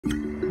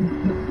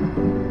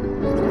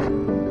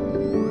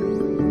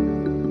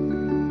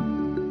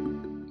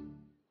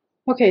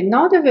Okay,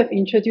 now that we've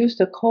introduced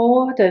the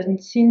code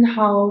and seen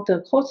how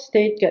the code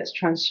state gets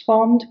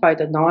transformed by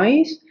the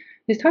noise,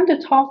 it's time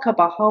to talk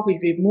about how we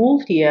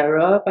remove the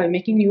error by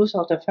making use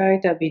of the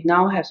fact that we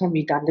now have some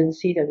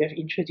redundancy that we have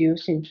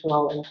introduced into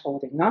our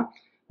encoding.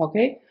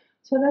 Okay,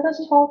 so let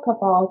us talk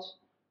about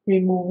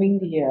removing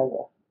the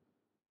error.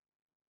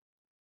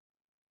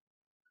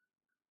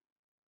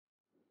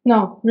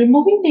 Now,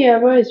 removing the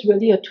error is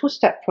really a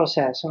two-step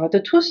process.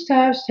 The two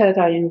steps that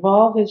are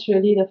involved is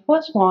really, the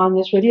first one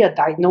is really a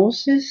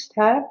diagnosis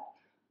step.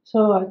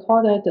 So I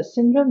call that the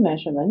syndrome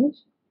measurement.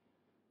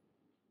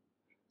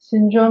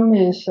 Syndrome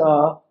is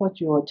what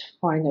you would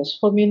find as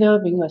familiar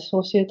being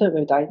associated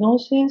with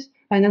diagnosis.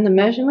 And then the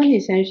measurement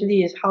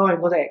essentially is how I'm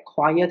going to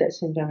acquire that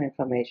syndrome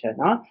information.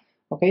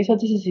 Okay, so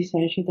this is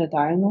essentially the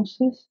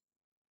diagnosis,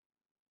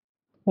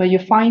 where you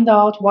find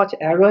out what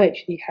error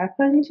actually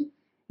happened.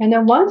 And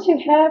then once you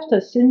have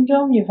the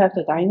syndrome, you have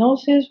the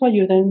diagnosis, what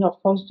you then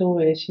of course do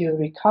is you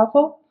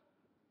recover.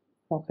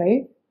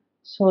 Okay,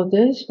 so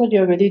this, what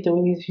you're really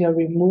doing is you're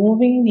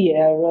removing the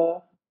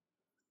error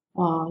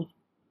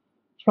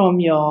from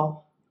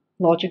your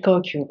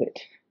logical qubit.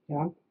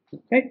 Yeah.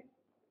 Okay.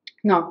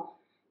 Now,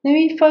 let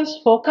me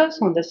first focus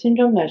on the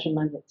syndrome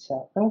measurement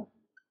itself.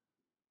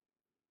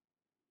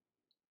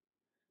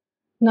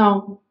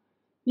 Now,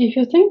 if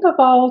you think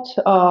about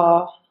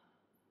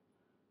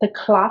the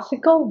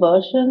classical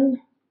version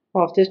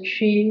of the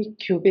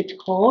 3-qubit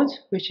code,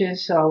 which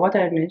is what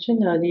I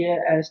mentioned earlier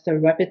as the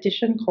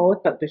repetition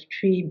code, but with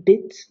 3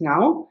 bits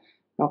now.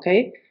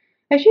 Okay,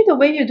 actually the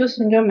way you do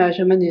syndrome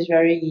measurement is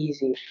very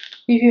easy.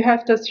 If you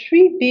have the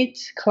 3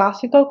 bits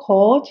classical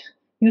code,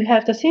 you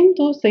have the same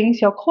two things.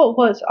 Your code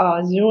words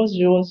are 0,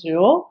 0,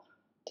 0.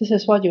 This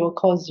is what you will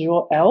call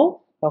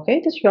 0L.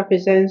 Okay, this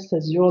represents the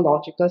 0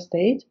 logical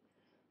state.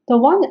 The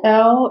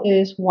 1L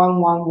is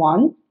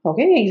 111,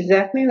 okay,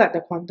 exactly like the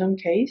quantum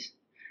case.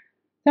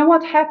 Then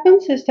what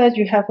happens is that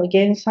you have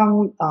again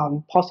some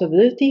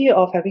possibility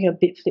of having a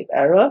bit flip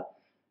error.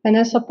 And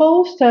then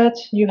suppose that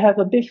you have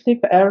a bit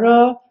flip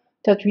error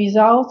that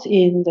results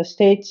in the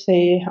state,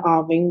 say,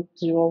 being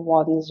 0,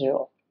 1,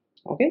 0.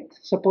 Okay,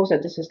 suppose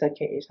that this is the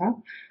case.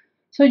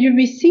 So you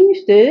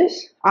receive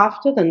this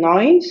after the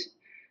noise.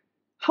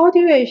 How do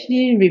you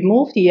actually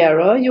remove the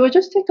error? You will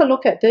just take a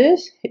look at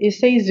this. It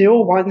says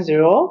 0, 1,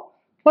 0.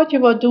 What you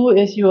will do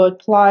is you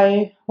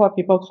apply what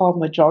people call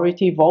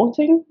majority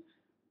voting,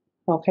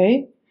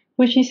 okay,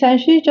 which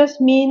essentially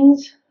just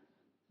means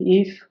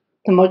if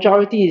the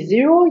majority is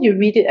 0, you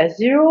read it as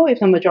 0. If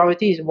the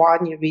majority is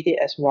 1, you read it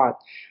as 1.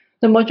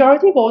 The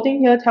majority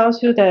voting here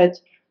tells you that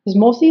it's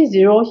mostly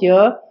 0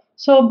 here.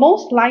 So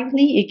most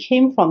likely it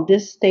came from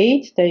this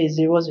state that is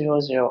 0, 0,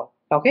 0.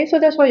 Okay, so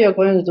that's what you're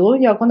going to do.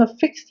 You're going to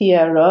fix the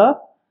error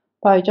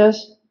by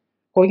just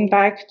going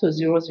back to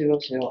 0, 0,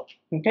 0.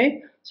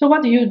 Okay, so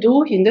what do you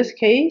do in this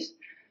case?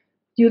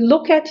 You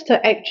look at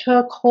the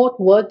actual code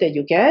word that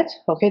you get,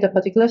 okay, the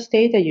particular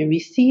state that you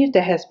receive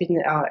that has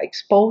been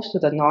exposed to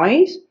the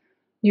noise.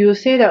 You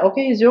say that,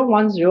 okay, 0,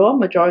 1, 0,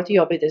 majority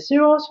of it is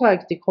 0, so I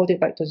decode it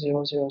back to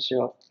 0, 0,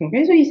 0.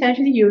 Okay, so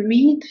essentially you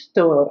read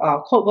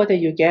the code word that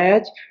you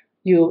get,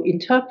 you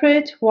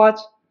interpret what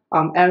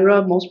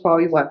error most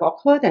probably would have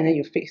occurred, and then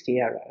you fix the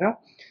error.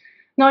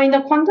 Now, in the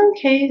quantum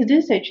case,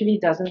 this actually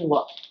doesn't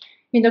work.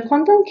 In the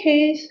quantum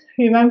case,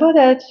 remember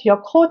that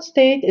your code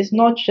state is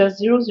not just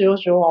 0, 0,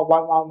 0 or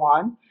 1, 1,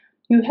 1.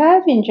 You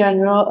have, in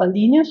general, a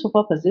linear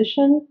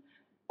superposition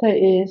that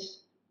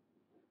is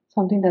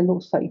something that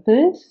looks like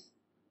this.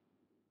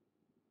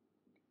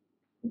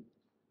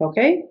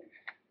 Okay?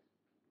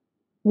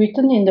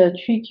 Written in the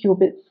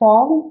 3-qubit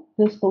form,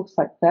 this looks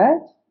like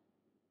that.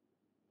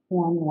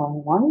 1,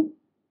 1, 1.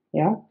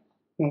 Yeah?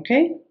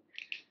 Okay?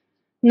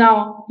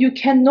 Now, you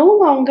can no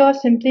longer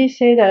simply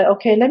say that,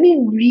 okay, let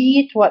me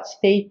read what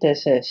state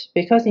this is,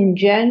 because in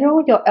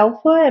general, your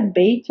alpha and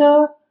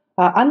beta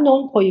are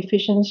unknown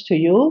coefficients to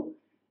you.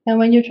 And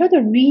when you try to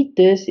read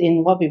this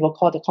in what we will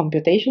call the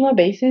computational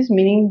basis,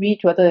 meaning read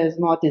whether it's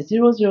not the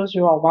 0, 0,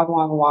 0 or 1,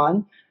 1,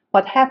 1,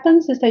 what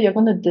happens is that you're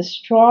going to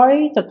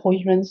destroy the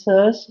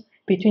coherences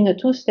between the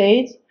two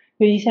states.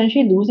 You're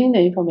essentially losing the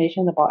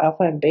information about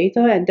alpha and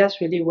beta, and that's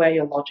really where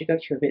your logical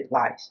qubit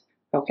lies.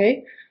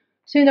 Okay?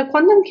 So in the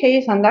quantum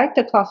case, unlike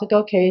the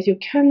classical case, you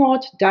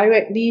cannot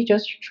directly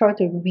just try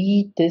to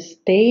read this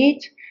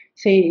state,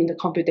 say in the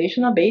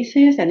computational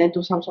basis, and then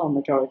do some sort of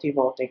majority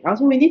voting.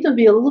 Also, we need to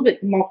be a little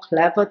bit more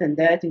clever than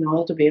that in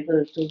order to be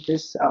able to do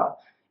this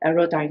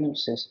error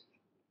diagnosis.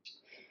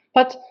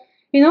 But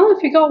in order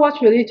to figure out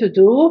what really to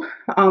do,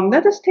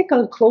 let us take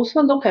a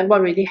closer look at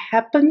what really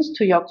happens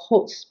to your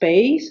code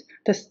space,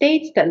 the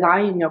states that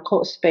lie in your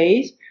code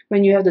space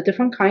when you have the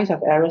different kinds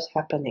of errors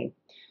happening.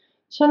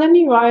 So let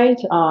me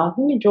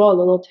draw a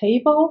little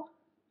table.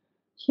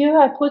 Here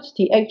I put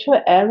the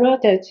actual error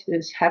that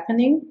is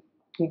happening,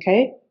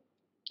 okay?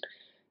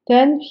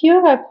 Then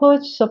here I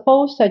put,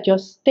 suppose that your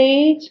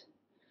state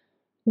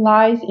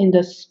lies in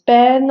the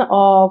span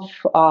of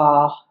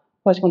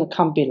what's going to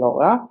come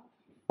below,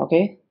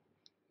 okay?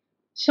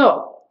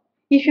 So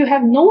if you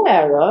have no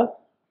error,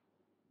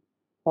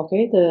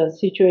 Okay, the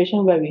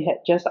situation where we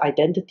had just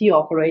identity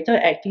operator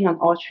acting on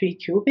all 3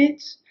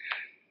 qubits.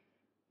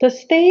 The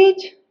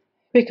state,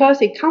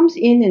 because it comes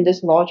in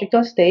this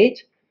logical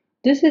state,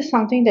 this is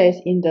something that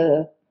is in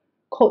the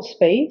code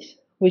space,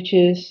 which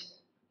is,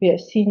 we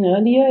have seen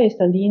earlier, is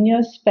the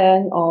linear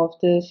span of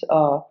this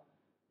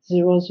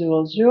 0,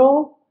 0,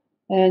 0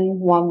 and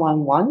 1,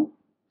 1, 1.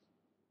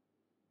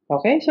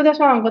 Okay, so that's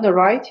what I'm going to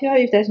write here.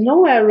 If there's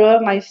no error,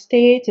 my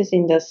state is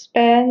in the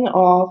span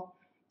of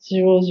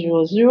 0,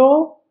 0,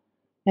 0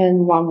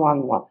 and 1,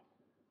 1, 1.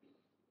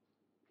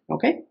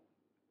 Okay,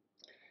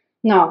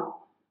 now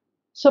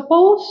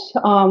suppose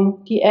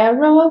the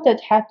error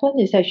that happened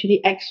is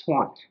actually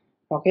x1.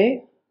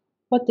 Okay,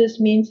 what this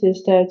means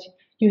is that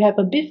you have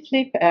a bit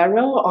flip error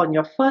on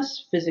your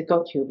first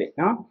physical qubit.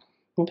 Now,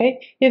 okay,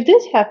 if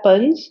this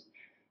happens,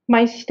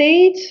 my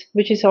state,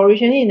 which is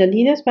originally in the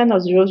linear span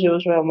of 0, 0,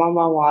 0 and 1,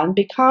 1, 1,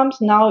 becomes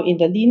now in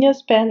the linear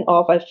span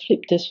of, I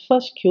flip this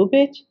first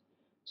qubit,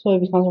 so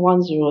it becomes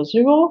 1, 0,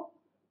 0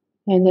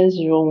 and then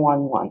 0, 1,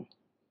 1.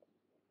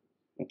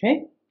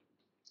 Okay.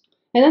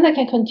 And then I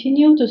can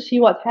continue to see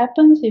what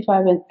happens if I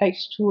have an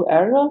x2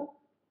 error.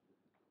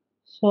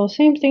 So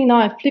same thing now,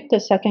 I flip the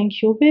second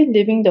qubit,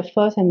 leaving the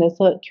first and the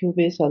third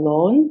qubits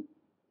alone.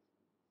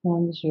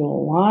 1, 0,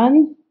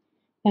 1.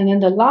 And then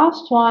the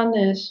last one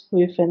is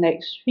with an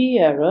x3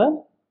 error.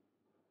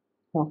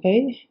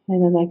 Okay,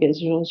 and then I get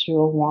 0,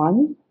 0,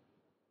 1,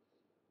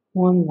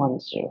 1, 1,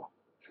 0.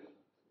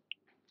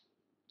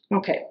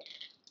 Okay,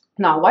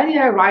 now why did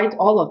I write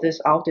all of this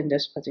out in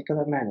this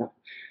particular manner?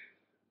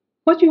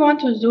 What you want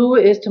to do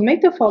is to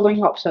make the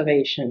following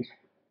observation.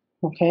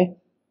 Okay,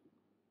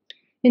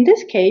 in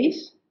this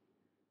case,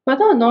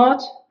 whether or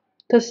not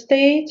the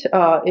state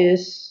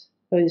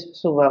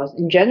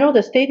in general,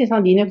 the state is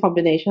not linear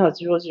combination of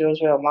 0, 0,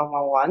 0 and 1,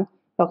 1, 1.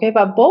 Okay,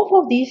 but both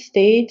of these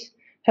states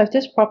have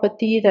this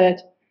property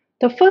that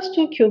the first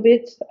 2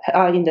 qubits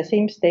are in the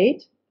same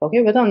state.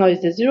 Okay, whether or not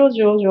it's the 0,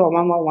 0, 0 or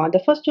 1, 1, 1,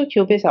 the first 2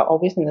 qubits are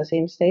always in the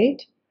same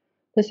state.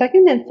 The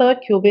second and third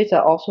qubits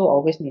are also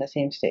always in the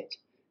same state.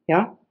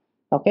 Yeah.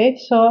 Okay,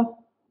 so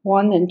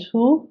 1 and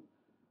 2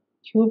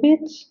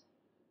 qubits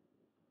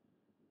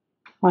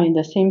are in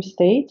the same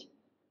state.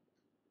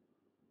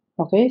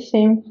 Okay,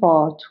 same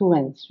for 2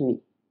 and 3.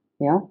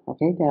 Yeah,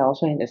 okay, they're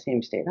also in the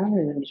same state. Let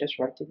me just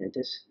write it in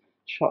this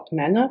short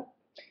manner.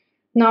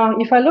 Now,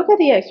 if I look at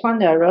the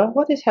x1 error,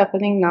 what is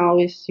happening now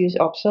is you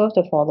observe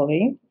the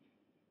following.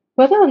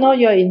 Whether or not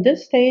you're in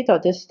this state or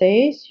this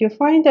state, you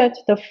find that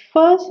the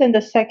first and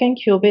the second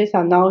qubits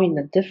are now in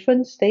a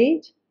different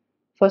state.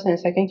 First and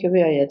second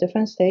qubit are in a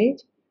different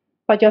state.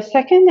 But your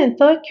second and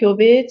third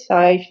qubits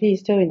are actually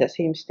still in the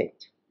same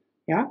state.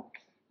 Yeah.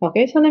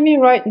 Okay, so let me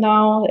write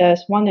now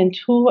as 1 and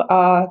 2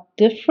 are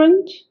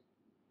different.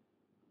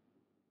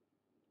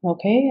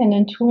 Okay, and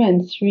then 2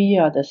 and 3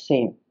 are the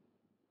same.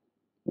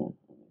 Yeah.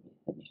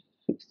 Let me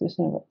fix this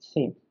and write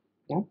same.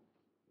 Yeah.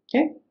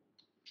 Okay.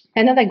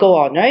 And then I go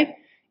on, right?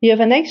 You have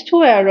an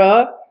x2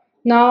 error.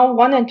 Now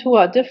 1 and 2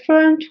 are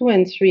different, 2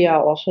 and 3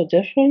 are also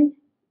different.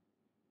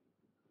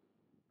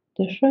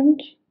 2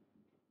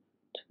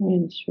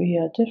 and 3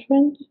 are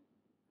different.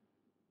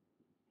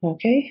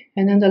 Okay,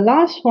 and then the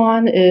last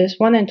one is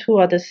 1 and 2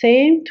 are the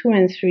same, 2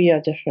 and 3 are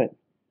different.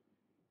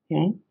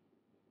 Yeah.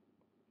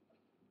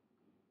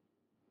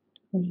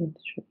 2 and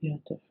 3 are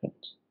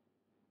different.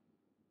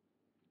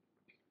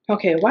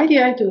 Okay, why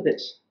did I do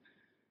this?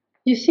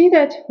 You see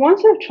that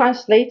once I've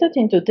translated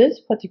into this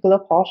particular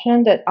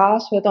portion that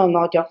asks whether or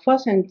not your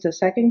first and the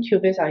second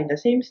qubits are in the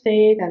same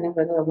state, and then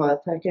whether or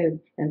not the second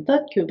and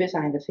third qubits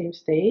are in the same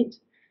state,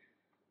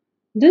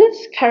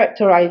 this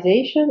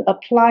characterization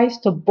applies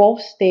to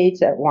both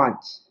states at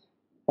once.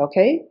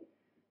 Okay?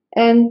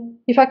 And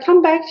if I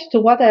come back to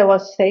what I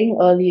was saying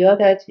earlier,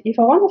 that if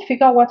I want to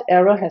figure out what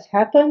error has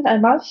happened, I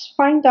must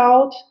find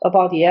out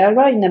about the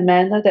error in a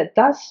manner that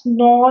does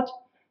not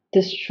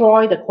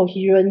destroy the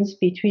coherence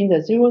between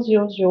the 0,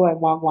 0, 0 and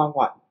 1, 1,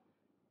 1.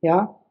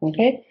 Yeah,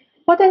 okay.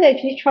 What that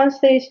actually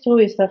translates to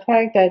is the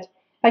fact that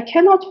I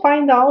cannot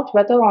find out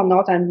whether or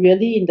not I'm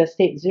really in the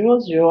state 0,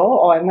 0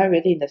 or am I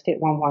really in the state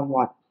 1, 1,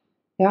 1.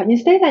 Yeah,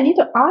 instead I need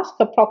to ask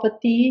a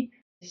property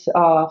is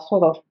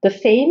sort of the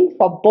same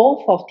for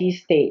both of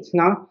these states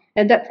now.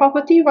 And that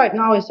property right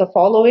now is the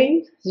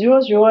following: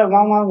 0, 0 and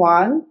 1, 1,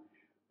 1.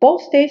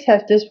 Both states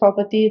have this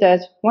property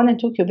that 1 and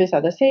 2 qubits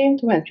are the same,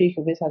 2 and 3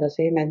 qubits are the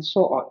same, and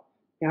so on.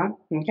 Yeah,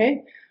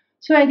 okay.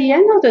 So at the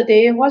end of the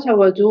day, what I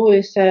will do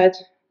is that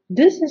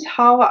this is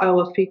how I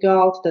will figure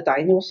out the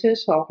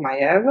diagnosis of my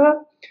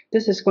error.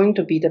 This is going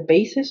to be the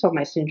basis of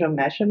my syndrome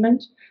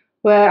measurement,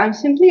 where I'm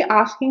simply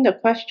asking the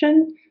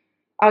question,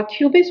 are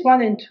qubits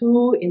 1 and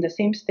 2 in the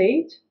same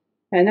state?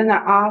 And then I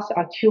ask,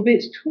 are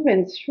qubits 2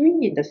 and 3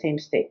 in the same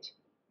state?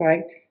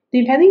 Right?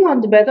 Depending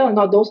on whether or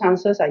not those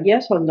answers are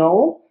yes or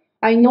no,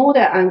 I know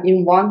that I'm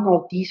in one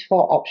of these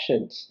 4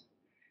 options.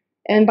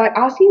 And by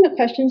asking the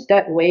questions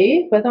that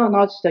way, whether or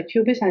not the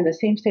qubits are in the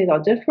same state or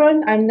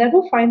different, I'm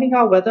never finding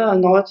out whether or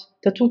not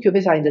the 2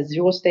 qubits are in the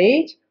 0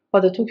 state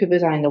or the 2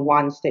 qubits are in the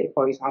 1 state,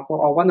 for example,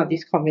 or one of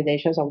these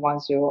combinations of 1,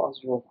 0 or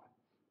 0,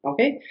 1.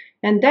 Okay,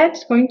 and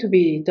that's going to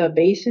be the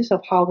basis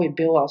of how we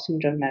build our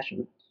syndrome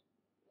measurement.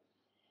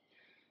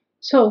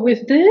 So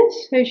with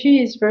this, actually,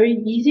 it's very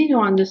easy to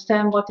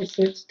understand what is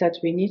it that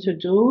we need to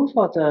do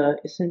for the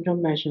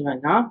syndrome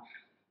measurement.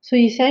 So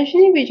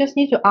essentially, we just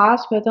need to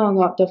ask whether or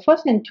not the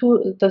first and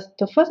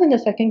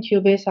the second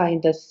qubits are in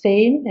the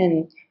same.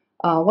 And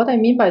what I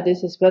mean by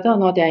this is whether or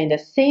not they are in the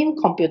same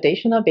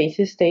computational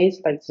basis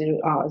states, like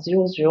 0,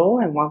 0,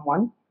 and 1,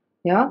 1.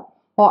 Yeah.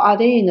 Or are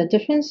they in a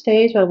different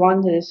state where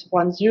one is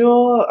 1, 0,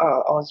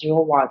 or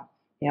 0, 1?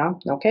 Yeah.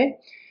 Okay.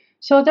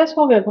 So that's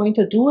what we're going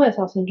to do as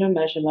our syndrome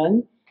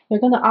measurement. We're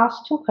going to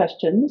ask two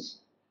questions.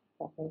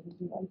 Okay,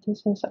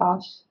 this is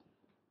ask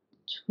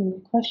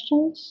two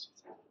questions.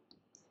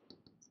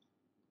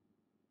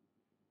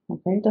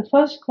 Okay, the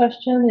first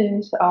question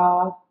is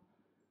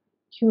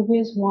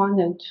qubits 1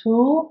 and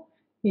 2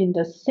 in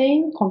the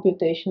same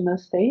computational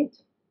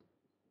state.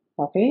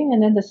 Okay,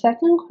 and then the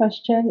second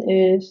question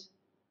is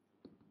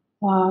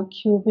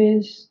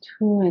qubits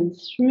 2 and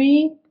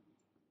 3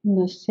 in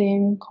the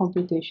same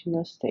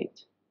computational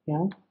state.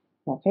 Yeah,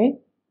 okay.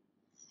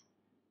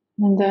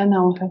 And then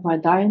I'll have my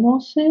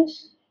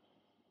diagnosis,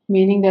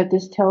 meaning that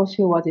this tells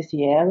you what is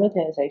the error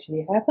that has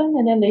actually happened,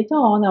 and then later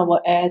on I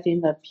will add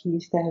in a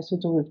piece that has to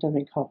do with the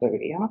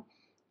recovery. Yeah?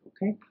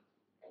 Okay.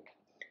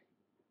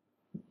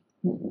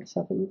 Give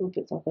myself a little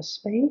bit of a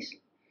space.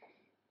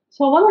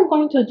 So what I'm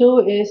going to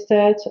do is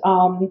that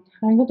I'm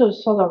going to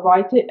sort of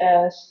write it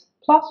as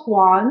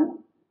 +1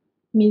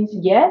 means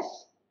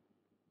yes,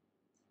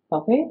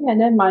 okay, and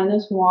then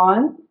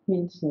 -1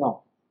 means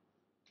no.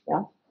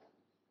 Yeah.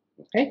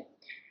 Okay.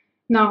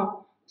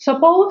 Now,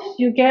 suppose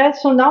you get,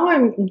 so now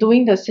I'm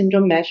doing the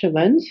syndrome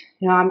measurement.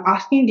 I'm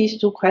asking these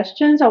two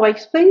questions. I will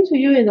explain to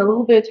you in a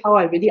little bit how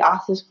I really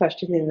ask this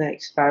question in the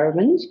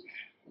experiment.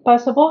 But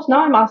suppose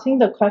now I'm asking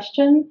the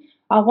question,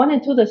 are 1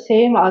 and 2 the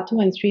same, are 2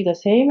 and 3 the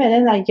same? And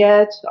then I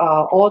get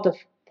all the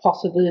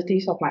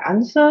possibilities of my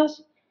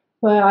answers,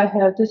 where I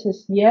have this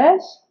is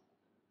yes,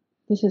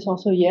 this is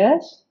also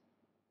yes,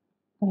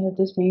 I have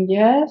this being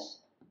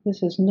yes,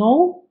 this is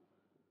no,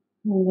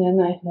 and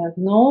then I have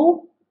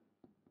no,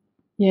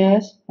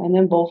 yes, and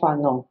then both are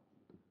no.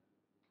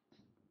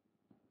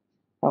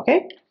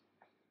 Okay?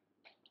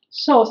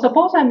 So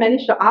suppose I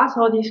manage to ask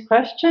all these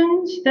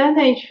questions, then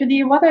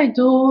actually what I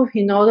do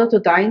in order to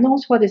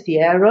diagnose what is the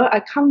error,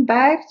 I come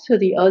back to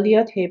the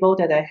earlier table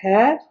that I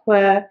have,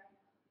 where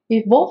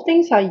if both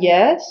things are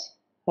yes,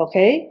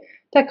 okay,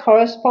 that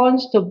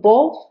corresponds to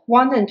both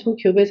 1 and 2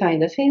 qubits are in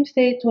the same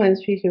state, 2 and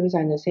 3 qubits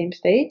are in the same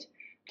state.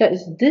 That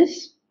is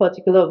this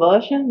particular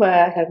version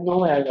where I have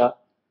no error.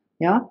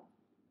 Yeah,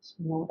 so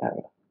no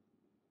error.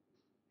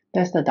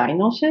 That's the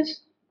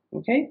diagnosis.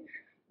 Okay.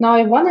 Now,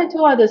 if 1 and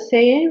 2 are the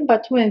same,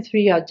 but 2 and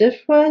 3 are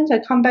different, I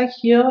come back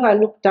here, I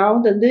look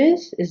down the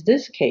list, is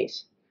this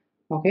case.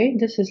 Okay,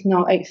 this is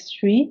now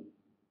X3.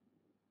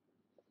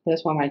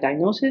 That's what my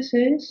diagnosis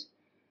is.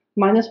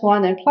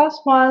 -1 and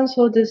 +1,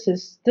 so this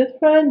is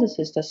different, this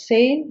is the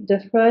same,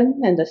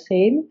 different, and the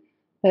same.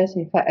 That's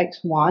in fact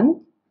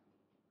X1.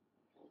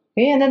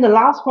 Okay, and then the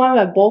last one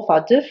where both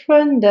are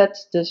different,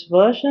 that's this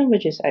version,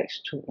 which is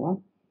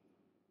X2.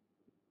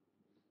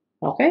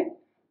 Okay.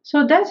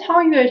 So that's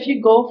how you actually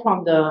go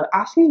from the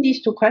asking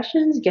these two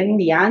questions, getting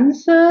the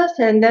answers,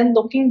 and then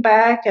looking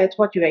back at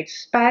what you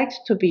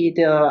expect to be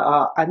the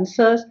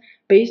answers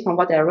based on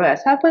what error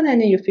has happened,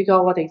 and then you figure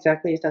out what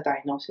exactly is the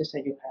diagnosis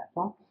that you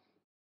have.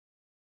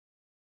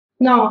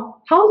 Now,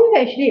 how do you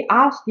actually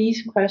ask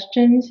these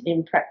questions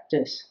in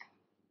practice?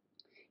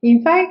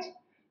 In fact,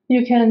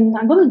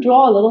 I'm going to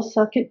draw a little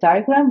circuit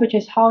diagram, which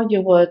is how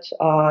you would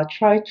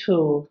try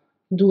to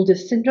do the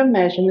syndrome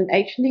measurement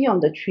actually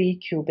on the 3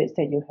 qubits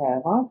that you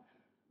have.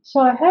 So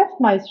I have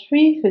my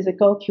 3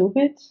 physical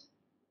qubits.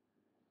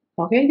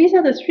 Okay, these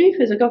are the 3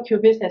 physical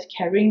qubits that's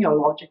carrying your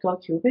logical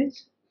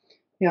qubits.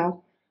 Yeah.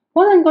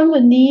 What I'm going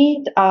to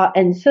need are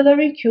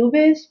ancillary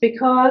qubits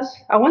because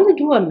I want to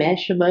do a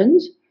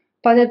measurement,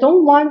 but I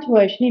don't want to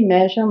actually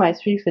measure my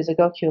 3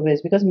 physical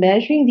qubits because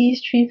measuring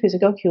these 3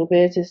 physical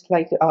qubits is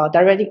like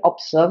directly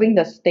observing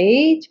the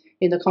state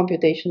in the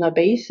computational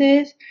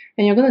basis,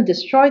 and you're going to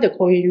destroy the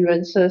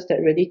coherences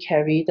that really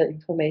carry the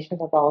information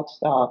about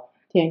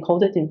the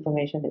encoded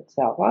information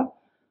itself.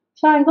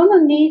 So I'm going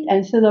to need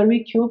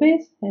ancillary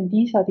qubits, and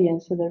these are the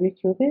ancillary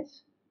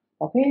qubits.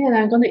 Okay, and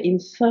I'm going to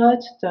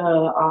insert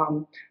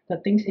the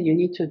things that you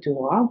need to do.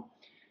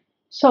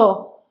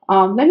 So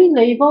let me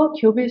label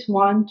qubits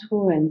 1,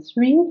 2, and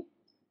 3.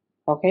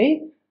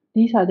 Okay,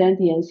 these are then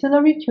the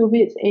ancillary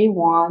qubits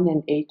A1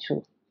 and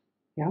A2.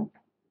 Yeah,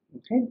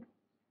 okay.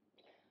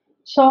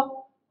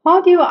 So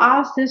how do you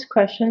ask these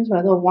questions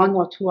whether 1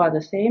 or 2 are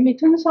the same? It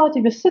turns out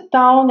if you sit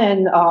down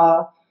and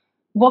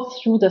work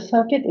through the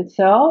circuit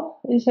itself,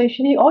 is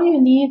actually all you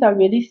need are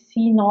really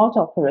C0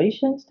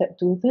 operations that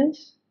do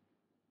this.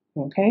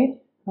 Okay,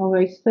 I will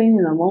explain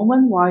in a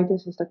moment why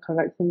this is the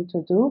correct thing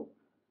to do.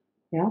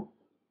 Yeah.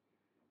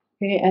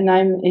 Okay, and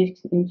I'm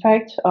in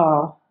fact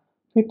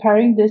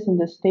preparing this in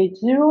the state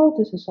 0.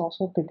 This is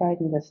also prepared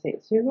in the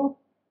state 0.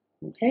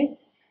 Okay.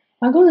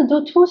 I'm going to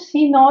do two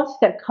C0s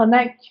that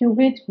connect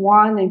qubit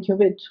 1 and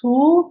qubit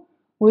 2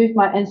 with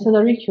my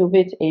ancillary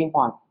qubit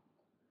A1.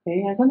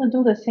 Okay, I'm going to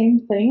do the same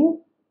thing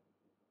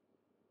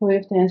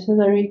with the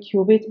ancillary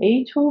qubit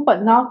A2,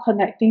 but now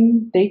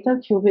connecting data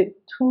qubit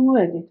 2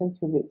 and data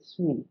qubit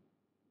 3.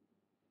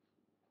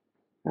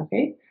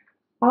 Okay,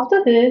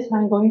 after this,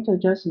 I'm going to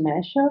just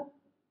measure.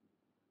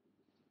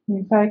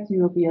 In fact,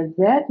 it will be a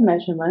Z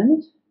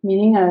measurement,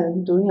 meaning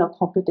I'm doing a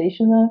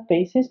computational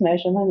basis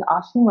measurement,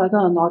 asking whether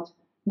or not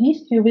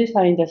these qubits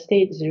are in the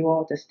state 0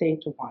 or the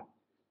state 1.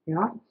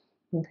 Yeah.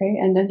 Okay,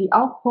 and then the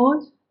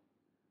output,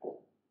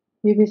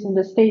 if it's in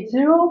the state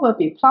 0, will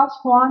be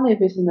 +1.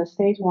 If it's in the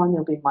state 1, it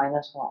will be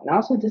 -1. Now,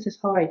 so this is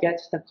how I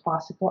get the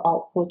classical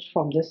output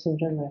from this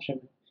syndrome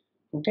measurement.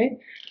 Okay,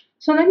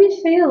 so let me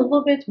say a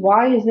little bit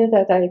why is it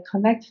that I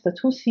connect the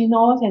two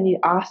CNOs and it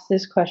asks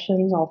this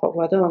question of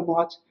whether or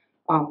not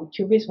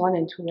qubits 1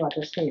 and 2 are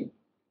the same.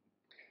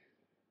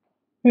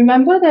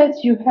 Remember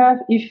that you have,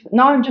 if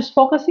now I'm just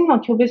focusing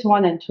on qubits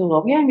 1 and 2,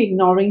 okay, I'm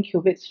ignoring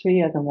qubit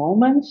 3 at the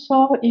moment.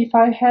 So if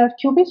I have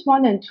qubits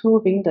 1 and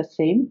 2 being the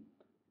same,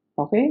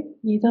 okay,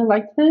 either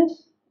like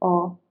this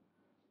or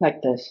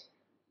like this,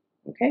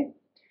 okay.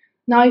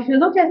 Now if you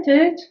look at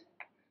it,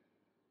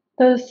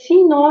 the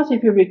C0,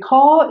 if you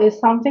recall, is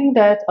something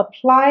that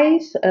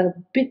applies a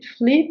bit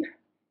flip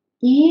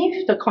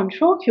if the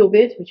control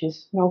qubit, which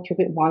is now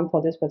qubit 1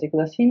 for this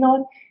particular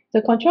C0,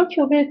 the control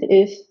qubit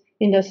is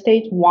in the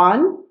state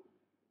 1,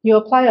 you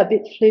apply a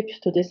bit flip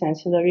to this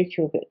ancillary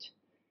qubit.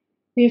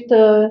 If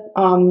the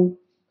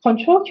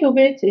control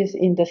qubit is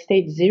in the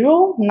state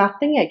 0,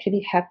 nothing actually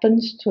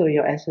happens to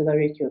your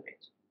ancillary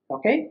qubit.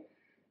 Okay?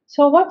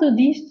 So what do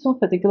these two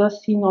particular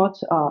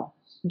C0s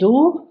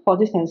do for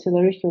this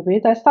ancillary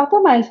qubit? I started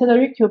my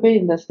ancillary qubit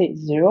in the state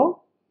 0.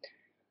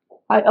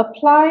 I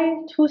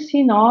apply two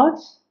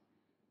C0s.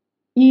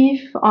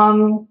 If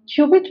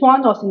qubit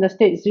 1 was in the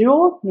state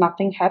 0,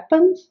 nothing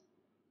happens.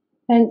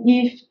 And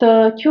if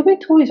the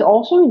qubit 2 is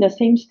also in the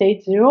same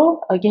state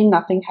 0, again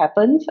nothing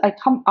happens. I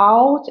come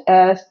out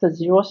as the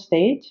 0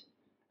 state.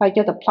 I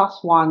get a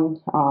 +1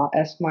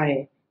 as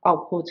my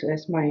output,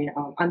 as my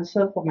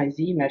answer for my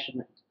Z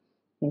measurement.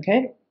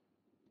 Okay.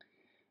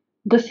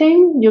 The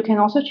same, you can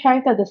also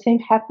check that the same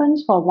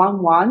happens for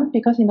 1, 1,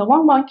 because in the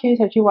 1, 1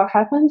 case, actually what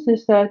happens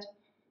is that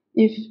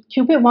if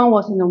qubit 1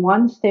 was in the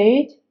 1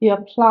 state, it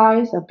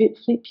applies a bit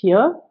flip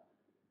here.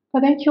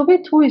 But then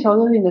qubit 2 is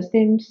also in the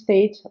same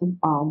state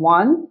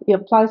 1. It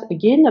applies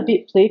again a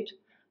bit flip.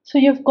 So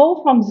you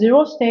go from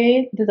 0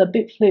 state to the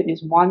bit flip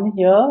is 1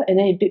 here, and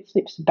then it bit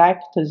flips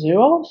back to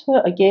 0.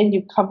 So again,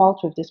 you come out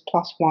with this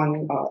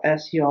 +1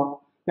 as your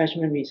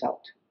measurement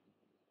result.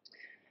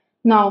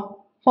 Now,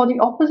 for the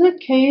opposite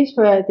case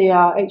where there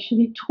are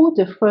actually two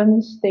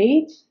different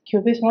states,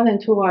 qubits 1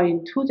 and 2 are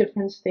in two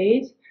different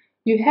states,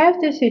 you have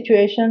this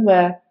situation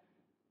where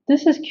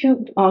this is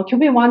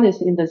qubit 1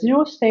 is in the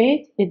 0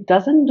 state, it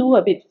doesn't do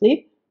a bit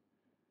flip.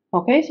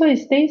 Okay, so it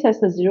stays as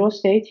the 0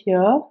 state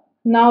here.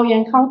 Now it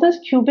encounters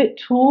qubit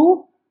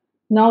 2.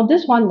 Now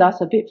this one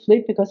does a bit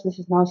flip because this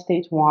is now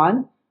state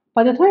 1.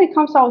 By the time it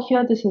comes out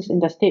here, this is in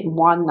the state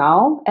 1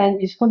 now, and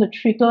it's going to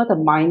trigger the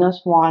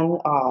 -1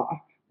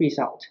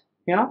 result.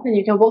 Yeah, and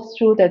you can work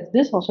through that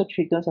this also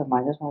triggers a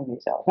 -1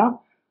 result. Yeah?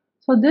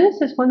 So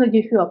this is going to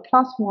give you a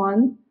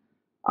 +1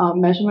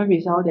 measurement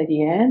result at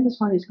the end. This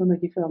one is going to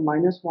give you a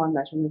 -1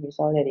 measurement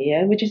result at the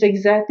end, which is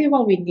exactly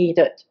what we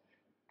needed.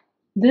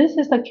 This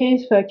is the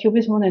case where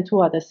qubits 1 and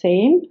 2 are the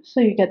same. So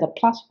you get the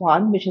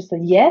 +1, which is the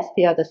yes,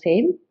 they are the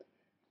same.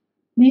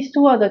 These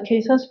two are the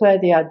cases where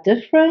they are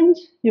different.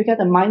 You get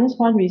a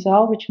 -1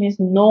 result, which means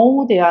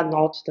no, they are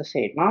not the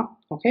same. Huh?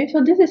 Okay,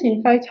 so this is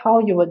in fact how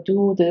you would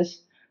do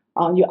this.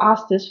 You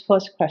ask this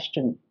first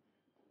question.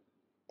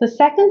 The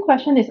second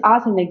question is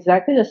asked in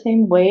exactly the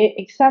same way,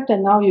 except that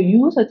now you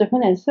use a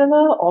different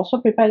ancilla, also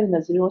prepared in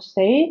the 0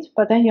 state,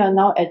 but then you are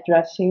now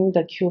addressing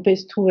the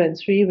qubits 2 and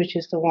 3, which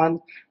is the one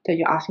that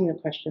you're asking the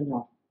question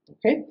of.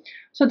 Okay,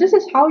 so this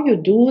is how you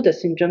do the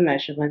syndrome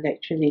measurement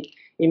actually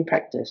in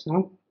practice.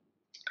 No?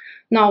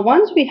 Now,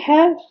 once we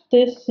have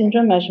this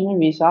syndrome measurement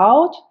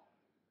result,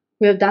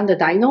 we have done the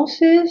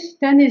diagnosis,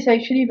 then it's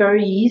actually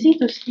very easy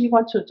to see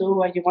what to do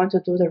when you want to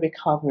do the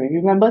recovery.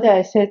 Remember that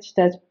I said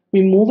that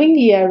removing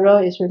the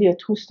error is really a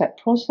two-step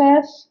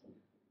process.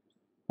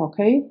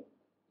 Okay.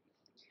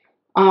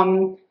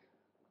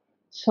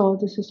 So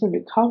this is a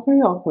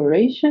recovery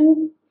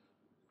operation.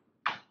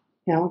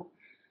 Yeah.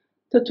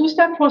 The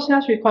two-step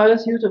process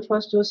requires you to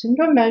first do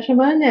syndrome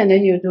measurement and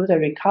then you do the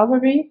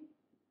recovery.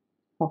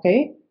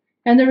 Okay.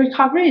 And the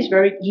recovery is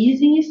very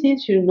easy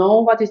since you know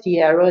what is the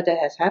error that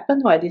has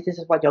happened, or at least this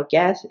is what your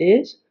guess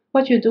is.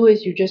 What you do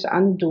is you just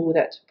undo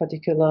that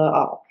particular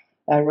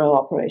error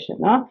operation.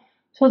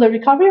 So the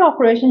recovery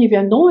operation, if you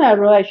have no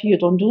error, actually you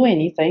don't do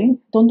anything.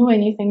 Don't do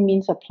anything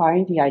means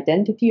applying the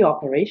identity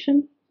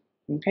operation.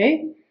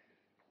 Okay.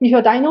 If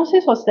your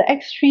diagnosis was the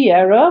X3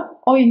 error,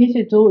 all you need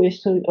to do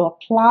is to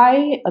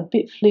apply a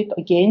bit flip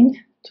again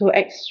to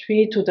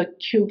X3 to the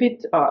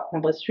qubit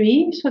number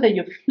 3 so that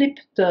you flip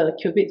the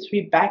qubit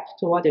 3 back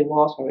to what it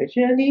was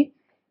originally.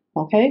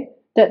 Okay,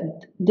 that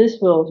this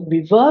will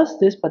reverse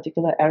this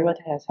particular error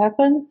that has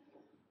happened.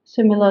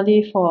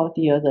 Similarly for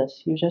the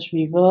others, you just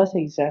reverse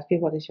exactly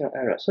what is your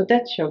error. So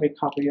that's your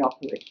recovery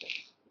operator.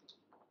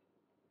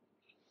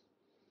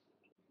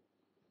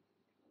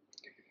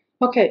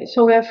 Okay,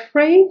 so we have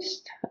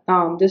phrased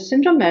the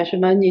syndrome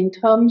measurement in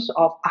terms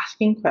of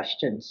asking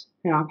questions.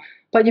 Yeah,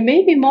 but it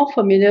may be more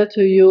familiar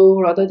to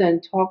you rather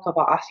than talk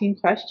about asking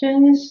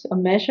questions. A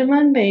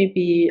measurement may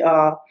be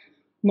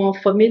more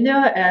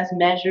familiar as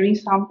measuring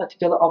some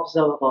particular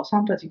observable,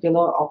 some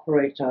particular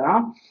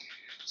operator.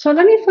 So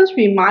let me first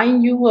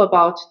remind you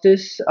about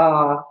this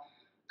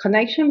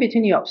connection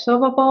between the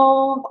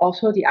observable,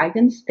 also the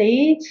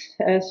eigenstate,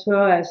 as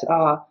well as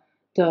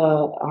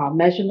the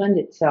measurement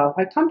itself.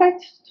 I come back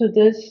to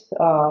this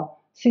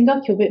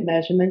single qubit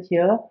measurement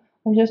here.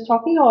 I'm just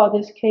talking about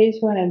this case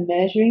when I'm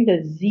measuring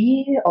the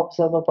Z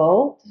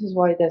observable. This is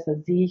why there's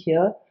a Z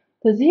here.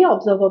 The Z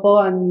observable,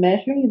 I'm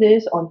measuring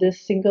this on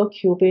this single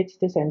qubit,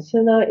 this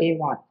ancilla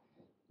A1.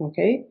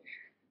 Okay,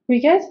 we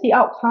get the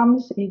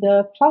outcomes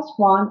either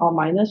 +1 or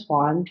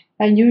 -1,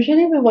 and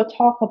usually we will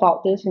talk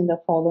about this in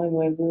the following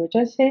way. We will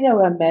just say that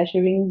we're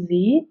measuring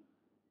Z,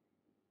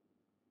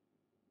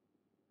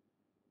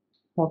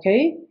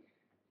 okay?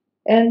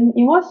 And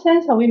in what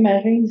sense are we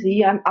measuring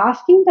Z? I'm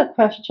asking the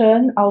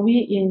question, are we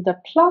in the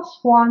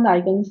 +1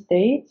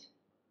 eigenstate,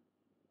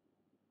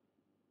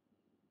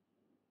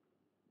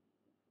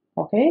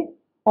 okay?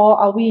 Or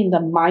are we in the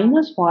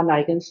 -1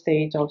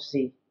 eigenstate of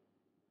Z,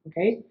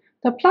 okay?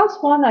 The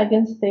 +1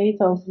 eigenstate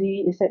of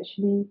Z is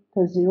actually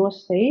the 0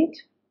 state.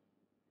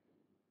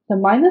 The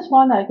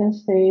 -1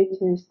 eigenstate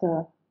is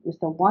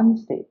the 1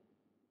 state.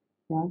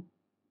 Yeah.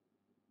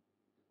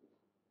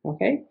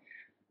 Okay.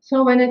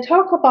 So when I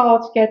talk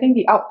about getting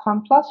the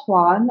outcome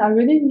 +1, I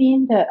really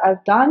mean that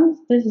I've done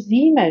this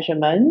Z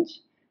measurement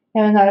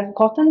and I've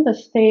gotten the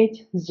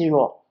state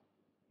 0,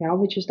 yeah,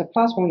 which is the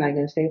 +1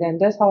 eigenstate, and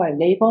that's how I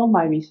label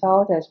my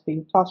result as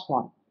being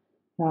 +1.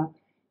 Yeah.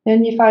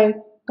 And if I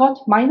got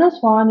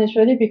 -1, it's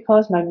really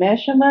because my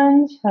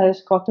measurement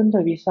has gotten the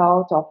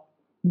result of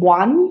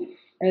 1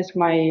 as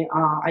my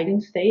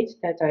eigenstate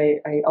that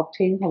I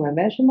obtained from my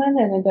measurement,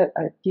 and then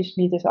that gives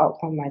me this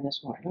outcome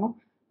 -1. You know?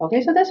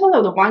 Okay, so that's sort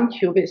of the 1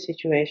 qubit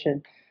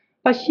situation.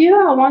 But here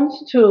I want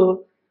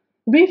to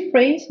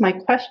rephrase my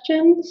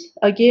questions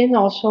again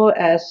also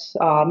as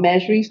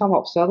measuring some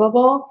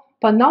observable,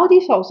 but now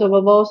these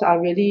observables are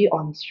really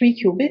on 3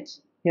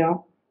 qubits. Yeah.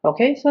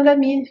 Okay, so let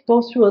me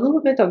go through a little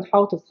bit on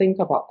how to think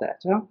about that.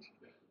 Yeah?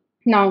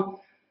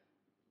 Now,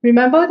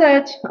 remember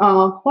that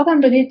what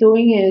I'm really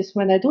doing is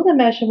when I do the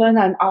measurement,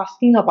 I'm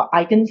asking about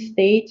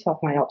eigenstates of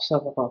my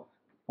observable.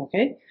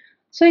 Okay,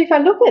 so if I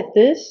look at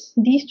this,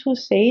 these two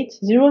states,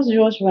 0,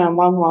 0, 0, and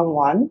 1, 1,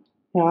 1,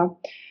 yeah,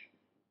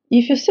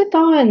 if you sit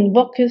down and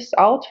work this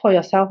out for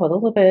yourself a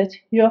little bit,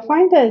 you'll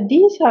find that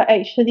these are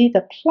actually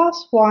the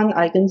 +1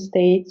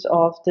 eigenstates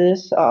of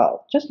this,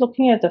 just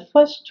looking at the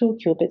first 2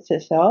 qubits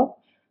itself,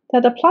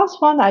 that the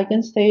 +1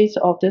 eigenstates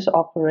of this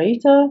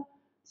operator,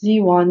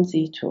 Z1,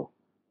 Z2.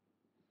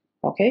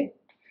 Okay?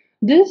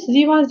 This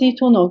Z1,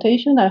 Z2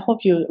 notation, I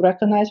hope you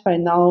recognize by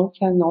now,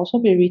 can also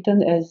be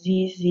written as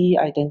ZZ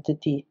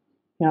identity.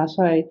 Yeah,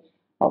 so I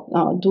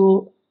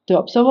do the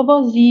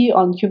observable Z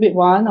on qubit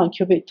 1, on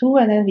qubit 2,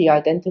 and then the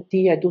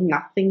identity, I do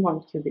nothing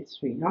on qubit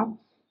 3. No?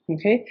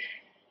 Okay?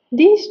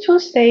 These two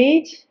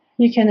states,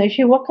 you can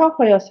actually work out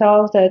for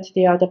yourself that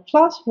they are the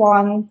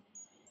 +1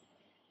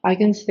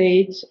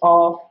 eigenstates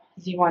of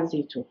Z1,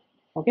 Z2.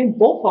 Okay?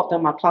 Both of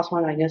them are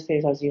 +1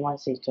 eigenstates of Z1,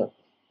 Z2.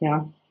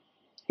 Yeah?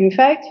 In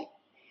fact,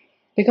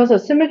 because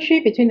of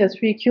symmetry between the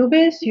 3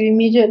 qubits, you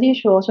immediately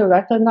should also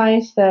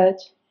recognize that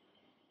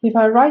if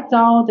I write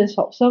down this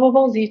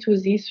observable Z2,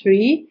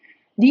 Z3,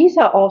 these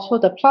are also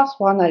the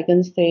 +1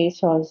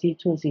 eigenstates of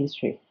Z2,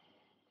 Z3.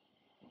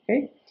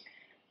 Okay.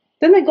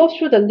 Then I go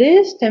through the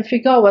list and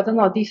figure out whether or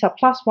not these are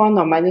 +1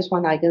 or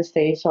 -1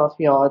 eigenstates of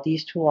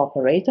these two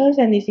operators,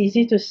 and it's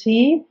easy to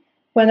see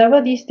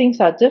whenever these things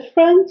are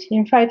different,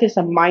 in fact, it's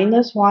a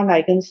 -1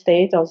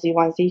 eigenstate of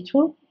Z1,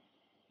 Z2.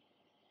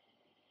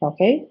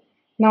 Okay.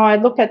 Now I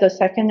look at the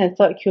second and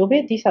third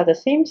qubit. These are the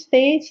same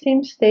states.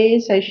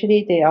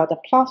 Actually, they are the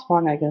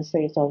 +1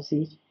 eigenstates of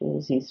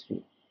Z2,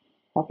 Z3.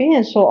 Okay,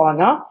 and so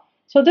on.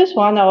 So this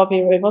one I will be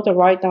able to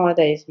write down that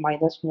is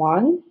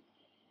 -1,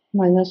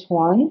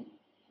 -1.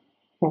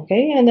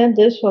 Okay, and then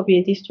this will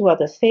be, these two are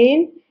the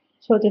same.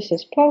 So this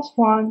is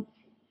 +1,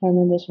 and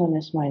then this one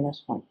is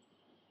 -1.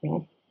 Yeah.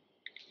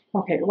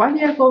 Okay, why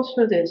did I go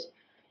through this?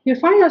 You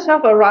find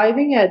yourself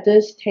arriving at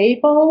this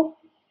table,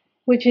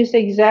 which is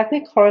exactly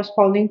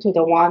corresponding to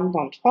the one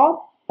on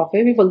top.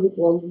 Okay, with a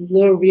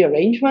little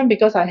rearrangement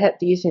because I had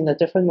these in a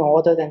different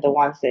order than the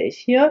ones that is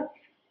here.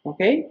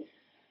 Okay,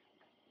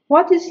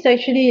 what this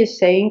actually is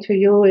saying to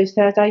you is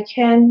that I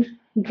can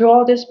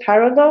draw this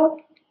parallel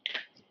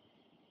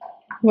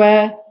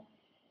where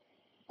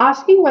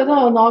asking whether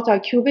or not are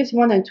qubits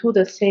 1 and 2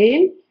 the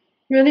same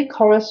really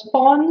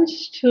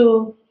corresponds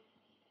to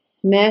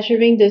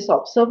measuring this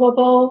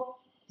observable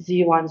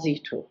Z1,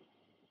 Z2.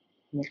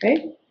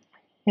 Okay.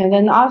 And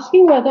then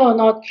asking whether or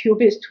not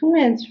qubits 2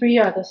 and 3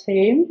 are the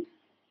same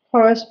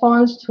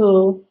corresponds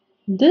to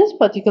this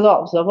particular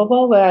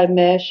observable where I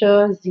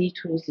measure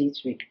Z2,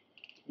 Z3.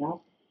 Yeah.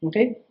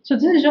 Okay, so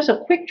this is just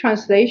a quick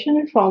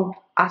translation from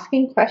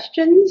asking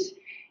questions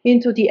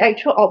into the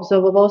actual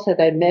observables that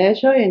I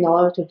measure in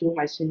order to do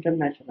my syndrome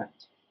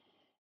measurement.